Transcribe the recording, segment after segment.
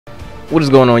What is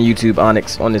going on YouTube?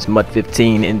 Onyx on this MUT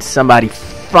 15, and somebody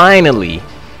finally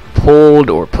pulled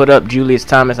or put up Julius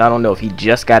Thomas. I don't know if he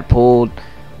just got pulled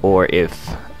or if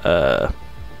this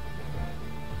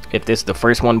is the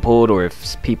first one pulled or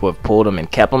if people have pulled him and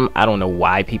kept him. I don't know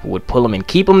why people would pull him and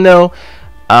keep him though,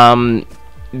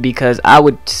 because I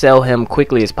would sell him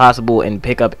quickly as possible and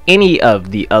pick up any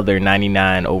of the other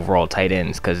 99 overall tight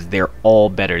ends because they're all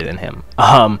better than him.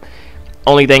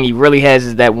 Only thing he really has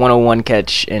is that 101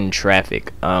 catch in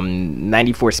traffic.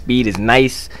 94 speed is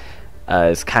nice.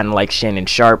 It's kind of like Shannon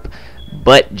Sharp,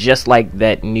 but just like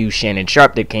that new Shannon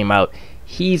Sharp that came out,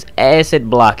 he's ass at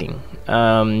blocking.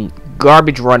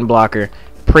 Garbage run blocker.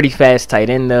 Pretty fast tight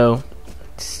end though.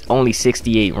 It's only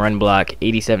 68 run block,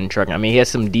 87 truck. I mean, he has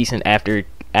some decent after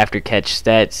catch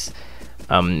stats.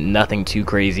 Nothing too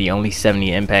crazy. Only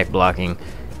 70 impact blocking.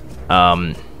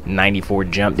 94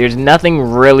 jump. There's nothing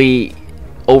really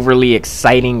overly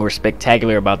exciting or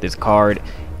spectacular about this card,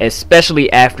 especially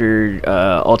after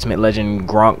Ultimate Legend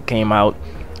Gronk came out,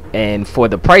 and for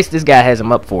the price this guy has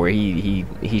him up for, he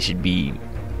should be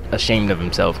ashamed of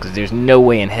himself, because there's no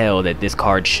way in hell that this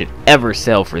card should ever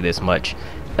sell for this much,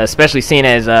 especially seeing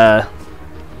as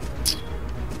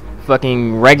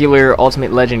fucking regular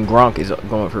Ultimate Legend Gronk is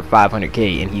going for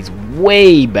 500k, and he's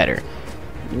way better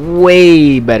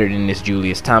than this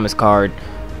Julius Thomas card.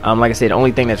 Like I said, the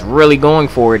only thing that's really going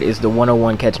for it is the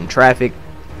 101 catch in traffic.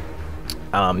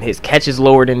 His catch is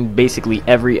lower than basically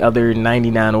every other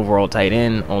 99 overall tight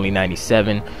end, only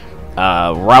 97.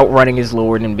 Route running is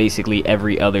lower than basically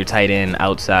every other tight end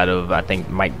outside of, I think,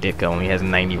 Mike Ditka only has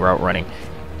 90 route running.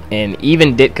 And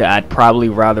even Ditka, I'd probably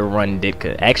rather run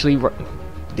Ditka. Actually,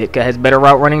 Ditka has better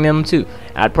route running than him too.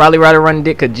 I'd probably rather run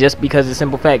Ditka just because of the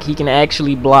simple fact he can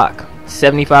actually block.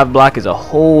 75 block is a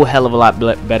whole hell of a lot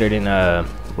better than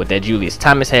what that Julius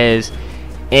Thomas has,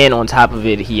 and on top of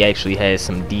it, he actually has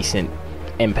some decent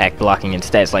impact blocking and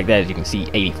stats like that. As you can see,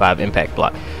 85 impact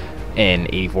block and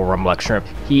 84 run block shrimp.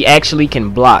 He actually can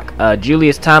block.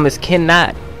 Julius Thomas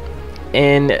cannot,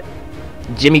 and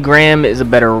Jimmy Graham is a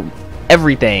better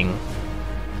everything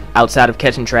outside of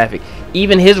catching traffic.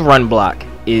 Even his run block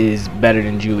is better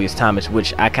than Julius Thomas,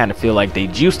 which I kind of feel like they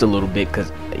juiced a little bit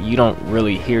because you don't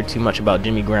really hear too much about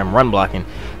Jimmy Graham run blocking,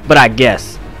 but I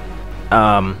guess.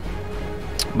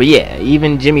 But yeah,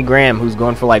 even Jimmy Graham, who's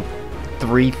going for like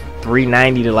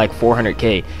 390 to like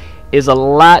 400k, is a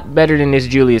lot better than this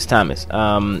Julius Thomas.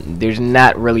 There's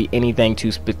not really anything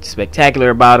too spectacular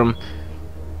about him.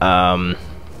 I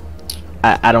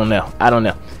don't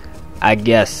know. I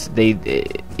guess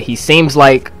he seems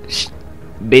like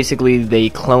basically they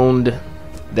cloned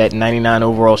that 99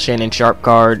 overall Shannon Sharp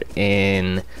card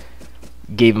and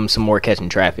gave him some more catching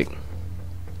traffic,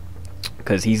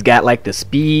 because he's got like the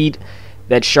speed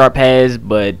that Sharp has,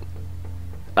 but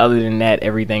other than that,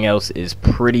 everything else is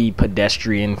pretty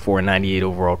pedestrian for a 98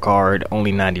 overall card.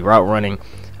 Only 90 route running.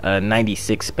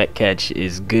 96 spec catch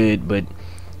is good, but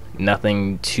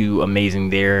nothing too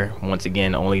amazing there. Once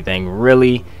again, the only thing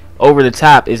really over the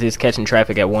top is his catching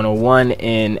traffic at 101,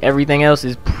 and everything else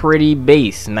is pretty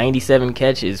base. 97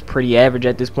 catch is pretty average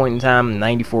at this point in time.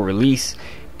 94 release,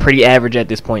 pretty average at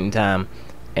this point in time.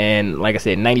 And like I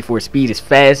said, 94 speed is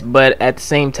fast, but at the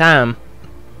same time,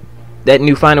 that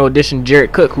new final edition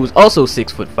Jared Cook, who's also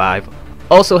 6'5",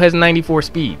 also has 94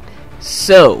 speed.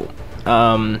 So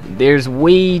there's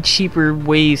way cheaper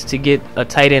ways to get a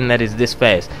tight end that is this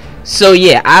fast. So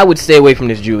yeah, I would stay away from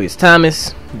this Julius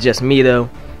Thomas. Just me though,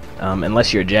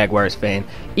 unless you're a Jaguars fan.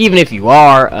 Even if you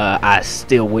are, I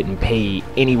still wouldn't pay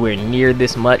anywhere near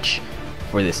this much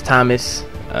for this Thomas.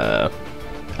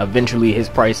 Eventually his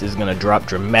price is going to drop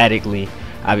dramatically.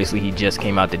 Obviously he just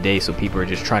came out today, so people are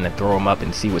just trying to throw him up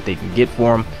and see what they can get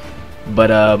for him. But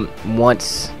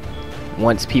once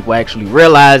people actually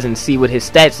realize and see what his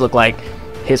stats look like,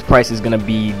 his price is going to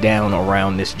be down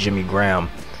around this Jimmy Graham,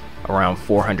 around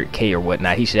 400k or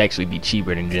whatnot. He should actually be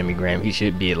cheaper than Jimmy Graham. He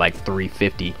should be at like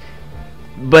 350.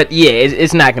 But yeah,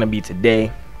 it's not going to be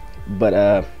today.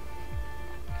 But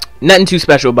nothing too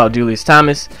special about Julius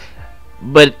Thomas.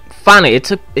 But finally, it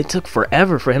took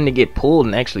forever for him to get pulled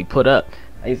and actually put up.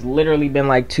 It's literally been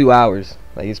like 2 hours.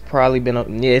 Like, it's probably been,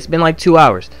 yeah, it's been like 2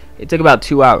 hours. It took about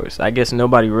 2 hours. I guess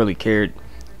nobody really cared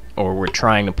or were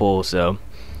trying to pull, so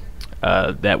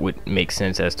that would make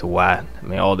sense as to why. I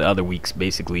mean, all the other weeks,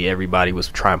 basically, everybody was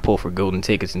trying to pull for golden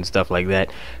tickets and stuff like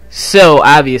that. So,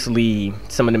 obviously,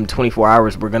 some of them 24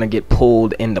 hours were going to get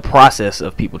pulled in the process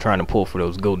of people trying to pull for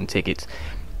those golden tickets.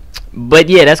 But,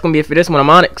 yeah, that's going to be it for this one. I'm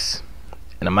Onyx,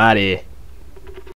 and I'm out of here.